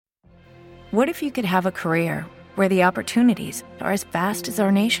What if you could have a career where the opportunities are as vast as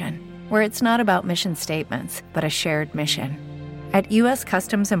our nation, where it's not about mission statements, but a shared mission? At U.S.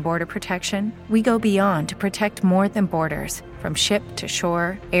 Customs and Border Protection, we go beyond to protect more than borders. From ship to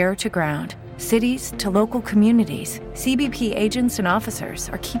shore, air to ground, cities to local communities, CBP agents and officers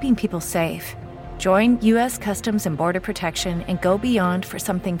are keeping people safe. Join U.S. Customs and Border Protection and go beyond for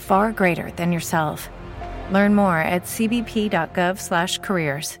something far greater than yourself. Learn more at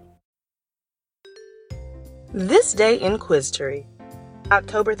cbp.gov/careers. This day in Quiztory,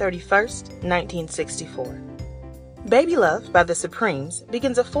 October 31st, 1964. Baby Love by the Supremes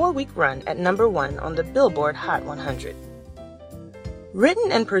begins a 4-week run at number 1 on the BillBoard Hot 100.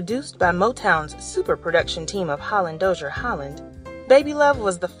 Written and produced by Motown's super production team of Holland Dozier Holland, Baby Love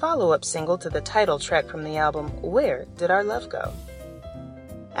was the follow-up single to the title track from the album Where Did Our Love Go?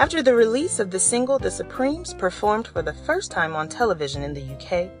 After the release of the single, the Supremes performed for the first time on television in the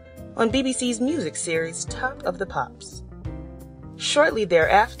UK on BBC's music series Top of the Pops. Shortly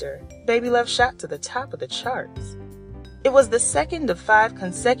thereafter, Baby Love shot to the top of the charts. It was the second of 5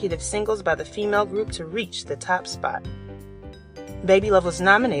 consecutive singles by the female group to reach the top spot. Baby Love was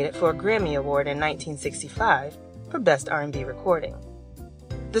nominated for a Grammy Award in 1965 for Best R&B Recording.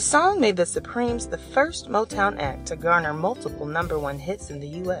 The song made the Supremes the first Motown act to garner multiple number 1 hits in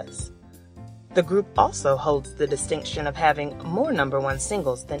the U.S. The group also holds the distinction of having more number 1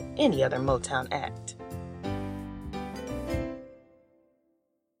 singles than any other Motown act.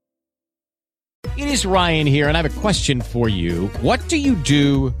 It is Ryan here, and I have a question for you. What do you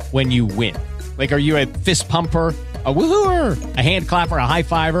do when you win? Like, are you a fist pumper, a woohooer, a hand clapper, a high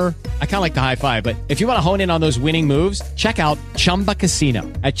fiver? I kind of like the high five, but if you want to hone in on those winning moves, check out Chumba Casino.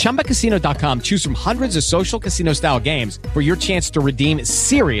 At ChumbaCasino.com, choose from hundreds of social casino-style games for your chance to redeem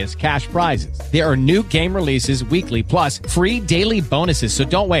serious cash prizes. There are new game releases weekly, plus free daily bonuses, so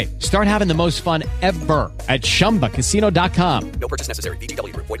don't wait. Start having the most fun ever at ChumbaCasino.com. No purchase necessary.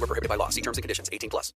 VGW Group. Void where prohibited by law. See terms and conditions. 18+.